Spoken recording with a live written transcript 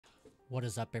What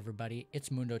is up, everybody?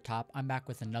 It's Mundo Top. I'm back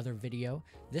with another video.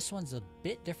 This one's a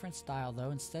bit different style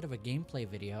though. Instead of a gameplay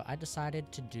video, I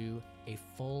decided to do a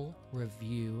full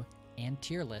review and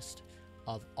tier list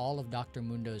of all of Dr.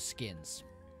 Mundo's skins.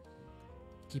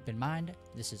 Keep in mind,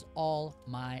 this is all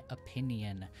my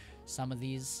opinion. Some of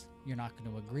these you're not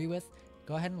going to agree with.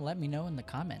 Go ahead and let me know in the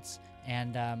comments.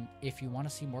 And if you want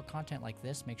to see more content like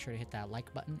this, make sure to hit that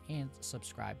like button and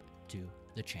subscribe to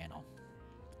the channel.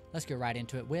 Let's get right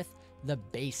into it with the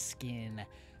base skin.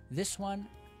 This one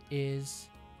is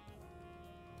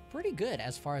pretty good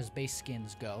as far as base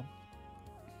skins go,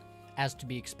 as to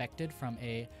be expected from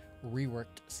a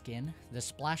reworked skin. The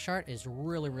splash art is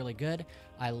really good.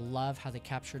 I love how they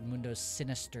captured Mundo's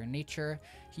sinister nature.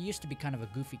 He used to be kind of a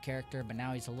goofy character, but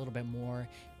now he's a little bit more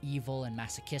evil and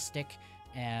masochistic,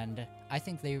 and I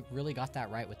think they really got that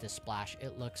right with this splash.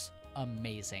 It looks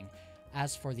amazing.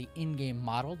 As for the in-game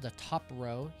model, the top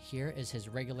row here is his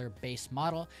regular base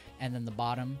model, and then the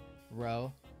bottom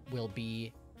row will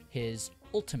be his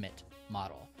ultimate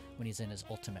model when he's in his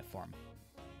ultimate form.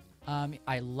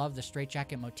 I love the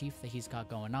straitjacket motif that he's got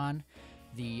going on.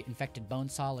 The infected bone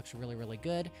saw looks really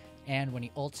good, and when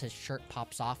he ults, his shirt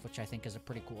pops off, which I think is a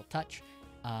pretty cool touch,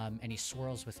 and he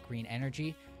swirls with green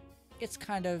energy. It's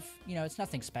kind of, you know, it's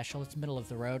nothing special. It's middle of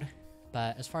the road,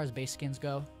 but as far as base skins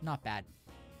go, not bad.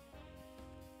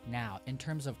 Now, in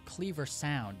terms of cleaver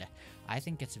sound, I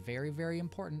think it's very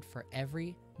important for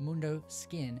every Mundo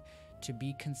skin to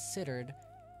be considered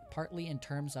partly in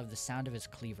terms of the sound of his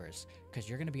cleavers, because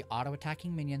you're going to be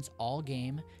auto-attacking minions all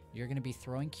game, you're going to be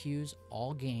throwing Qs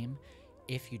all game.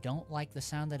 If you don't like the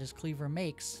sound that his cleaver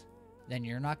makes, then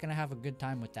you're not going to have a good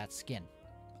time with that skin.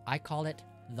 I call it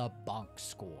the bonk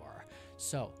score.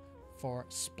 So, for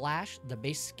Splash, the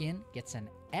base skin gets an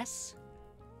S,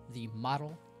 the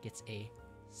model gets a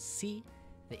C,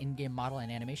 the in-game model and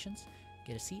animations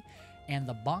get a C, and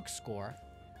the bonk score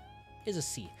is a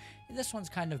C. This one's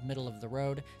kind of middle of the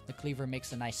road. The cleaver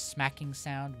makes a nice smacking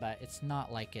sound, but it's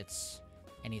not like it's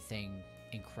anything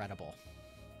incredible.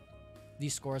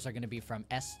 These scores are going to be from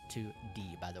S to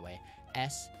D, by the way.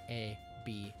 S, A,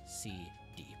 B, C,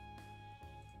 D.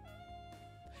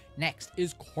 Next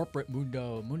is Corporate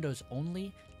Mundo, Mundo's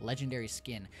only legendary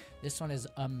skin. This one is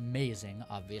amazing,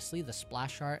 obviously. The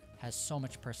splash art has so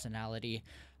much personality.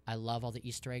 I love all the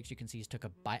Easter eggs. You can see he's took a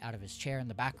bite out of his chair in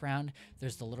the background.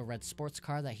 There's the little red sports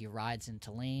car that he rides into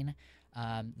lane.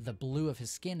 The blue of his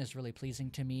skin is really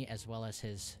pleasing to me, as well as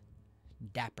his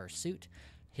dapper suit.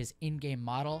 His in-game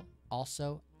model,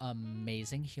 also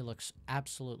amazing. He looks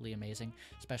absolutely amazing,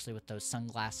 especially with those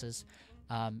sunglasses.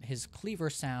 His cleaver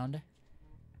sound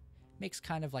makes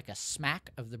kind of like a smack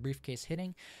of the briefcase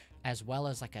hitting, as well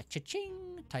as like a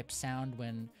cha-ching type sound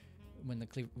when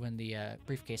the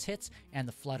briefcase hits, and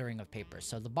the fluttering of paper.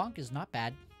 So the bonk is not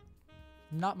bad,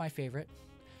 not my favorite,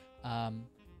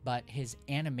 but his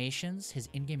animations, his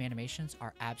in-game animations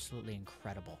are absolutely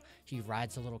incredible. He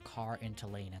rides a little car into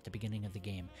lane at the beginning of the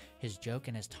game. His joke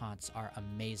and his taunts are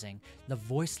amazing. The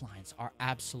voice lines are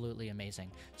absolutely amazing.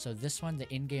 So this one, the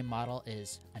in-game model,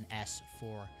 is an S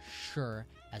for sure,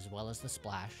 as well as the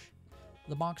splash.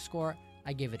 The bonk score,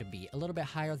 I give it a B. A little bit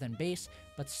higher than base,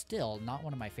 but still not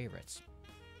one of my favorites.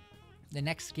 The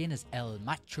next skin is El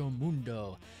Macho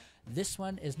Mundo. This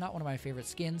one is not one of my favorite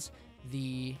skins.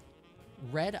 The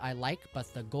red I like,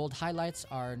 but the gold highlights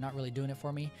are not really doing it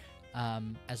for me.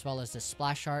 As well as the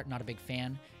splash art, not a big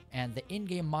fan. And the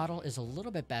in-game model is a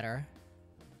little bit better,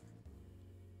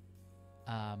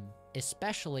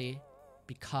 especially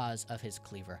because of his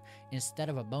cleaver. Instead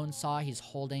of a bone saw, he's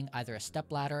holding either a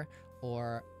stepladder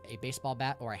or a baseball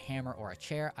bat or a hammer or a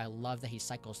chair. I love that he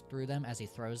cycles through them as he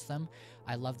throws them.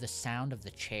 I love the sound of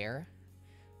the chair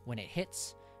when it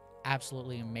hits.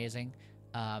 Absolutely amazing.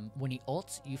 When he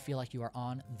ults, you feel like you are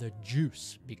on the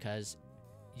juice, because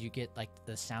you get like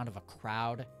the sound of a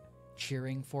crowd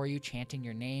cheering for you, chanting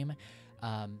your name.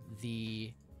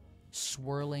 The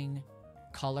swirling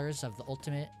colors of the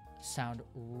ultimate sound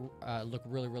look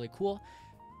really cool.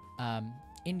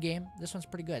 In game, this one's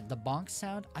pretty good. The bonk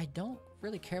sound, I don't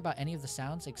really care about any of the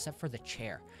sounds except for the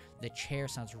chair. The chair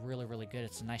sounds really good.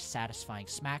 It's a nice satisfying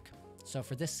smack. So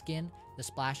for this skin, the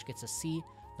splash gets a C.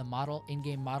 The model,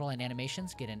 in-game model and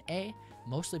animations get an A,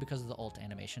 mostly because of the ult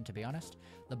animation, to be honest.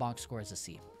 The bonk score is a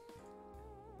C.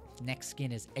 Next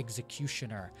skin is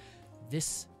Executioner.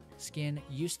 This skin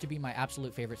used to be my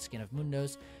absolute favorite skin of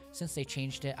Mundo's. Since they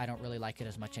changed it, I don't really like it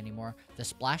as much anymore. The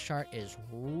splash art is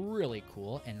really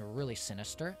cool and really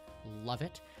sinister. Love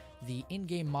it. The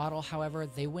in-game model, however,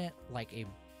 they went like a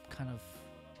kind of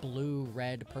blue,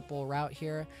 red, purple route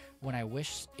here, when I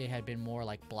wish it had been more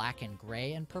like black and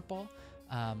gray and purple.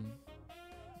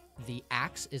 The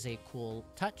axe is a cool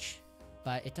touch,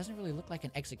 but it doesn't really look like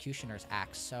an executioner's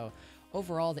axe. So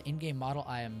overall, the in-game model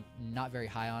I am not very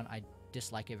high on. I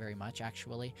dislike it very much,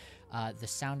 actually. The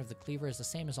sound of the cleaver is the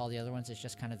same as all the other ones. It's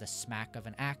just kind of the smack of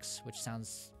an axe, which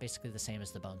sounds basically the same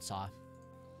as the bone saw.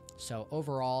 So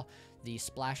overall, the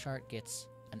splash art gets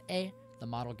an A, the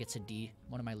model gets a D,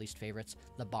 one of my least favorites.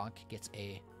 The bonk gets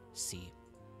a C.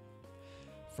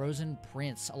 Frozen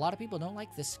Prince. A lot of people don't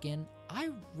like this skin. I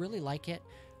really like it.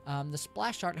 The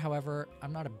splash art, however,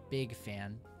 I'm not a big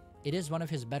fan. It is one of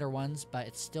his better ones, but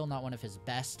it's still not one of his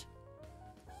best.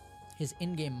 His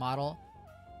in-game model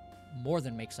more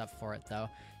than makes up for it, though.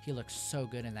 He looks so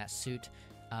good in that suit.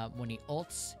 When he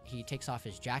ults, he takes off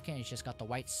his jacket and he's just got the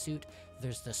white suit.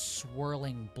 There's the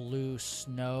swirling blue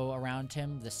snow around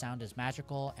him. The sound is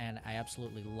magical, and I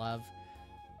absolutely love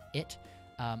it.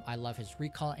 I love his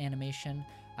recall animation.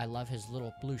 I love his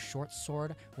little blue short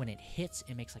sword. When it hits,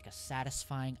 it makes like a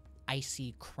satisfying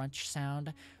icy crunch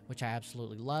sound, which I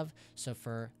absolutely love. So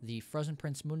for the Frozen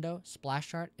Prince Mundo,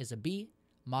 splash art is a B.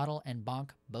 Model and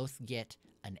bonk both get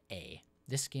an A.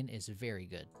 This skin is very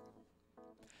good.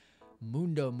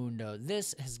 Mundo Mundo.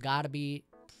 This has got to be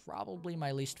probably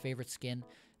my least favorite skin.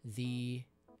 The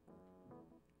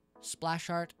splash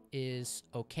art is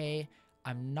okay.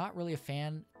 I'm not really a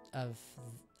fan of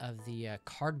the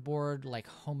cardboard, like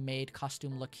homemade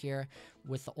costume look here.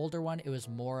 With the older one, it was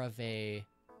more of an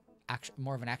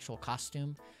actual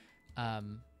costume.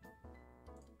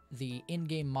 The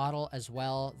in-game model as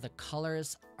well, the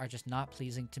colors are just not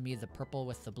pleasing to me. The purple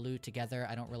with the blue together,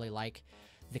 I don't really like.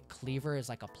 The cleaver is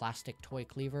like a plastic toy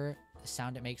cleaver. The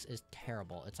sound it makes is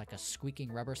terrible. It's like a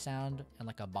squeaking rubber sound and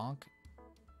like a bonk.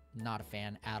 Not a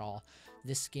fan at all.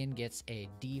 This skin gets a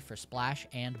D for splash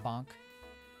and bonk.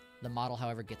 The model,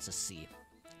 however, gets a C.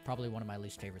 Probably one of my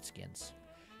least favorite skins.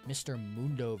 Mr.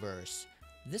 Mundoverse.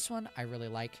 This one I really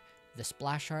like. The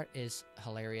splash art is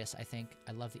hilarious, I think.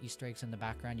 I love the Easter eggs in the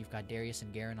background. You've got Darius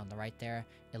and Garen on the right there,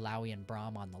 Ilaoi and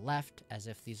Braum on the left, as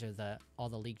if these are all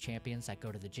the league champions that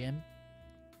go to the gym.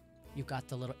 You've got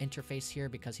the little interface here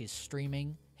because he's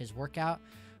streaming his workout,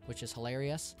 which is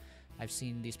hilarious. I've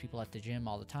seen these people at the gym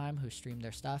all the time who stream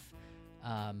their stuff.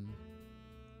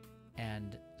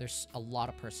 And there's a lot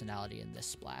of personality in this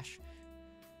splash.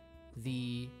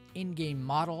 The in-game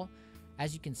model,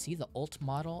 as you can see, the ult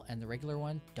model and the regular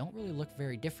one don't really look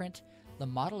very different. The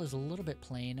model is a little bit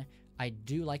plain. I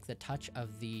do like the touch of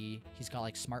he's got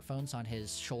like smartphones on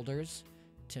his shoulders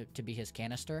to be his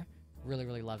canister. Really,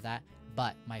 really love that.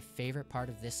 But my favorite part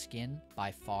of this skin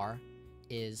by far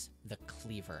is the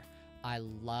cleaver. I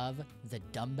love the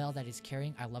dumbbell that he's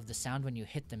carrying. I love the sound when you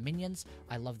hit the minions.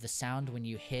 I love the sound when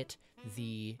you hit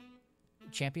the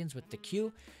champions with the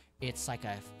Q. It's like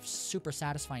a super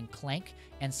satisfying clank,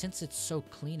 and since it's so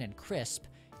clean and crisp,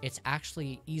 it's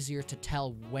actually easier to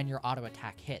tell when your auto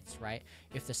attack hits, right?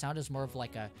 If the sound is more of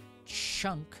like a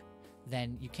chunk,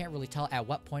 then you can't really tell at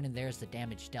what point in there is the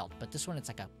damage dealt. But this one, it's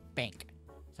like a bank.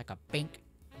 It's like a bank,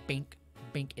 bank,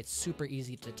 bank. It's super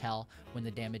easy to tell when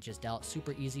the damage is dealt.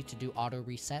 Super easy to do auto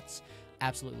resets.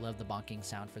 Absolutely love the bonking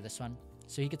sound for this one.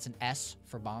 So he gets an S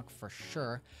for bonk for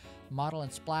sure. Model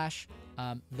and splash,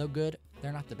 though good,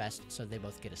 they're not the best, so they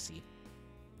both get a C.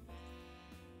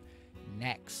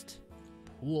 Next,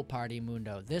 Pool Party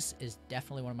Mundo. This is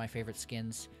definitely one of my favorite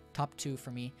skins. Top 2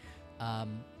 for me.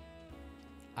 I'm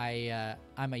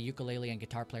a ukulele and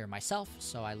guitar player myself,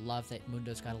 so I love that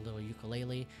Mundo's got a little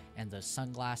ukulele and the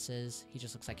sunglasses. He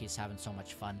just looks like he's having so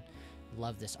much fun.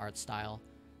 Love this art style.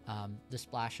 The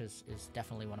splash is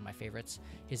definitely one of my favorites.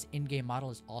 His in-game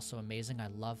model is also amazing. I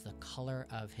love the color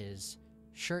of his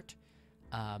shirt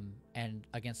and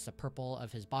against the purple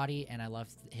of his body, and I love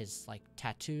his like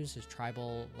tattoos, his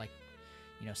tribal like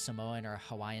Samoan or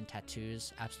Hawaiian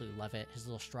tattoos. Absolutely love it. His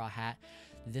little straw hat.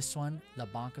 This one, the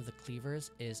bonk of the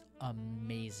cleavers, is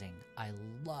amazing. I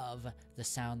love the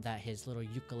sound that his little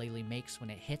ukulele makes when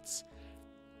it hits.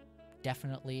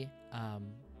 Definitely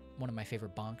one of my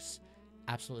favorite bonks.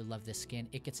 Absolutely love this skin.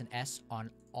 It gets an S on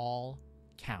all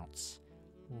counts.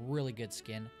 Really good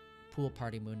skin. Pool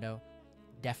Party Mundo.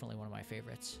 Definitely one of my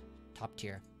favorites. Top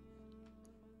tier.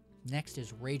 Next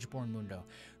is Rageborn Mundo.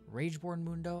 Rageborn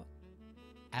Mundo,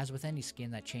 as with any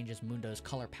skin that changes Mundo's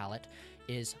color palette,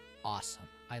 is awesome.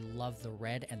 I love the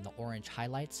red and the orange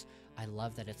highlights. I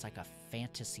love that it's like a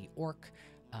fantasy orc.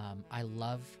 I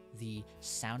love the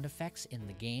sound effects in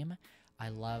the game. I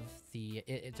love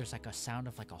there's like a sound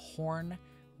of like a horn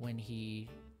when he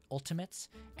ultimates,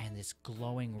 and this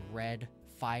glowing red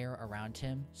fire around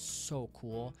him. So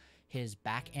cool. His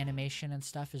back animation and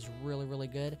stuff is really, really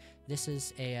good. This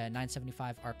is a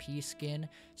 975 RP skin,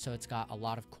 so it's got a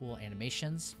lot of cool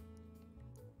animations.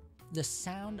 The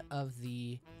sound of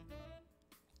the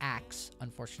axe,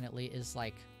 unfortunately, is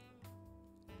like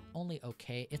only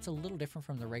okay. It's a little different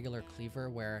from the regular cleaver,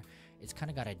 where it's kind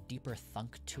of got a deeper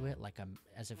thunk to it, like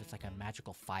as if it's like a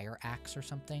magical fire axe or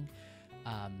something.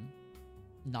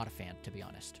 Not a fan, to be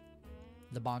honest.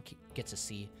 The bonk gets a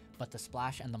C, but the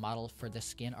splash and the model for this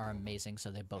skin are amazing,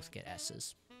 so they both get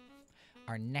S's.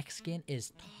 Our next skin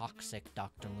is Toxic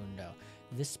Dr. Mundo.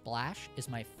 This splash is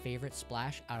my favorite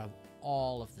splash out of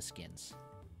all of the skins.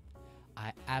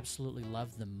 I absolutely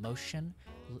love the motion.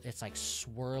 It's like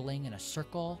swirling in a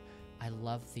circle. I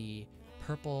love the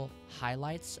purple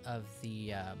highlights of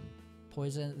the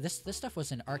poison. This stuff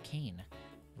was in Arcane,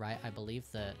 right? I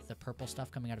believe the purple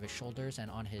stuff coming out of his shoulders and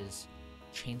on his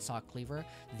chainsaw cleaver.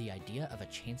 The idea of a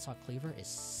chainsaw cleaver is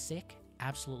sick,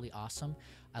 absolutely awesome.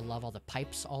 I love all the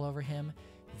pipes all over him.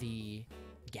 The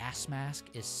gas mask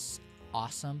is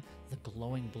awesome. The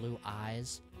glowing blue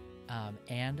eyes,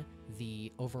 and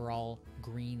the overall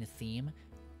green theme.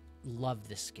 Love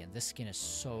this skin. This skin is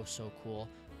so cool.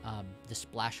 The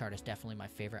splash art is definitely my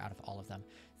favorite out of all of them.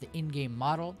 The in-game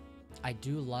model, I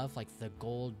do love like the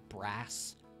gold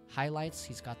brass highlights.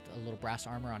 He's got a little brass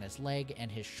armor on his leg and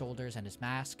his shoulders and his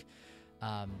mask.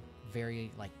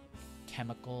 Very like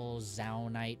chemical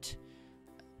Zaunite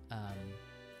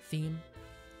theme.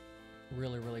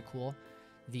 Really cool.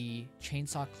 The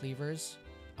chainsaw cleavers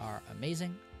are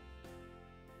amazing.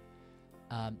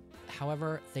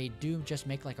 However, they do just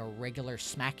make like a regular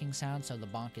smacking sound, so the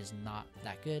bonk is not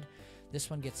that good. This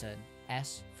one gets an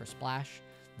S for splash.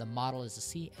 The model is a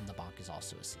C, and the bonk is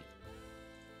also a C.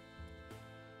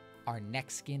 Our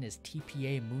next skin is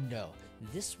TPA Mundo.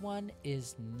 This one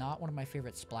is not one of my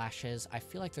favorite splashes. I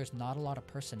feel like there's not a lot of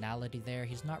personality there.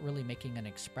 He's not really making an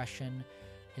expression.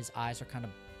 His eyes are kind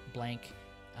of blank.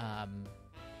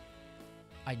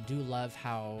 I do love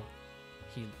how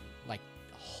he like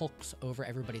hulks over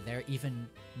everybody there, even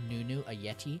Nunu, a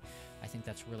Yeti. I think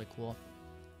that's really cool.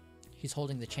 He's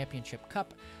holding the championship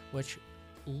cup, which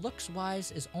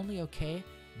looks-wise is only okay,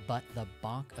 but the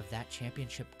bonk of that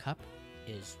championship cup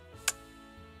is...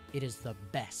 it is the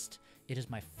best. It is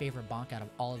my favorite bonk out of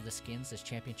all of the skins, this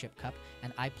championship cup,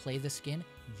 and I play the skin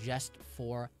just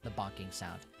for the bonking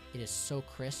sound. It is so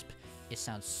crisp. It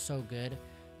sounds so good.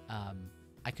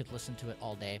 I could listen to it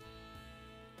all day.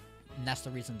 And that's the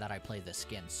reason that I play this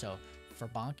skin. So for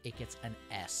bonk, it gets an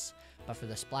S. But for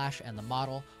the splash and the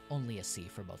model, only a C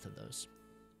for both of those.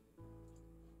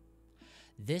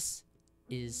 This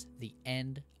is the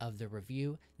end of the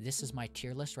review. This is my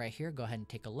tier list right here. Go ahead and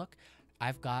take a look.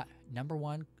 I've got number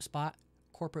 1 spot,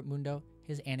 Corporate Mundo.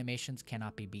 His animations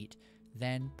cannot be beat.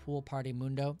 Then Pool Party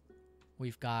Mundo.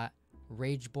 We've got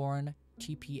Rageborn,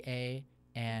 TPA,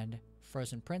 and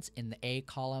Frozen Prince. In the A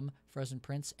column, Frozen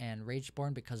Prince and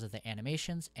Rageborn because of the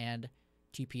animations, and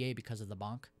TPA because of the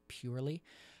bonk purely.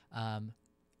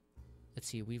 Let's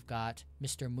see, we've got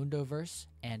Mr. Mundoverse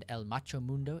and El Macho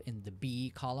Mundo in the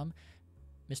B column.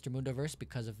 Mr. Mundoverse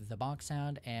because of the bonk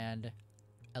sound, and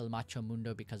El Macho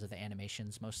Mundo because of the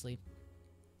animations mostly.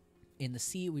 In the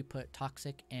C, we put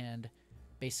Toxic and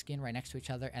Base Skin right next to each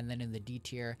other, and then in the D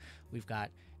tier, we've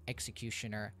got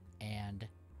Executioner and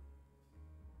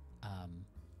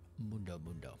Mundo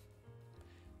Mundo.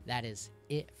 That is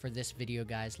it for this video,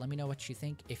 guys. Let me know what you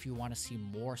think. If you want to see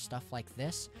more stuff like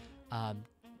this,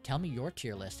 tell me your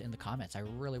tier list in the comments. I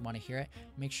really want to hear it.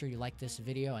 Make sure you like this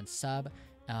video and sub.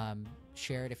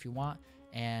 Share it if you want.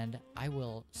 And I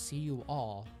will see you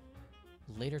all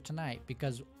later tonight,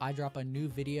 because I drop a new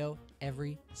video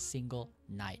every single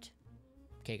night.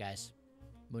 Okay, guys.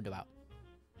 Mundo out.